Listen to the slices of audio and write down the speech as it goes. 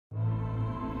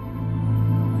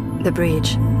The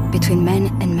bridge between man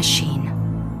and machine.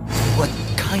 What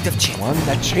kind of chip? One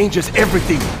that changes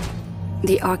everything.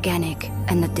 The organic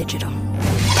and the digital.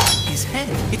 His head,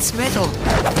 it's metal.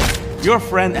 Your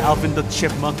friend Alvin the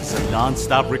Chipmunk is a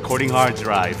non-stop recording hard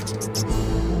drive.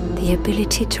 The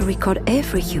ability to record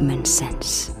every human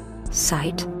sense.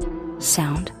 Sight,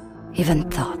 sound, even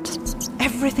thought.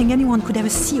 Everything anyone could ever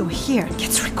see or hear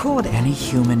gets recorded. Any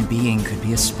human being could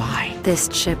be a spy. This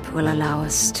chip will allow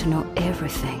us to know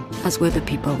everything, as will the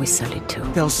people we sell it to.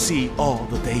 They'll see all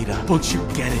the data. Don't you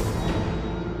get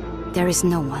it? There is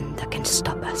no one that can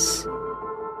stop us.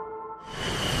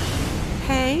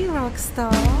 Hey,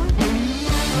 Rockstar.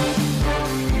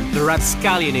 The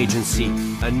Rapscallion Agency,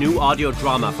 a new audio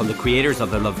drama from the creators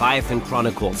of the Leviathan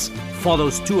Chronicles,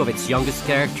 follows two of its youngest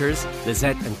characters,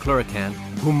 Lisette and Cluracan,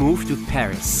 who move to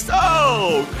Paris.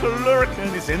 Oh,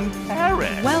 Cluracan is in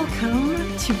Paris.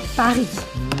 Welcome to Paris.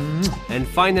 And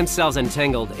find themselves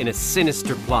entangled in a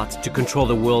sinister plot to control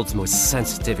the world's most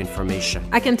sensitive information.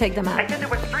 I can take them out. I said there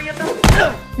were 3 of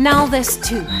them? Now there's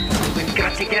 2. We've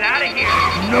got to get out of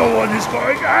here! No one is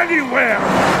going anywhere!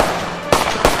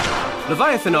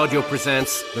 Leviathan Audio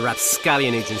presents The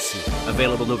Rapscallion Agency,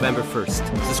 available November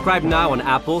 1st. Subscribe now on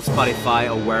Apple, Spotify,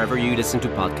 or wherever you listen to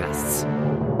podcasts.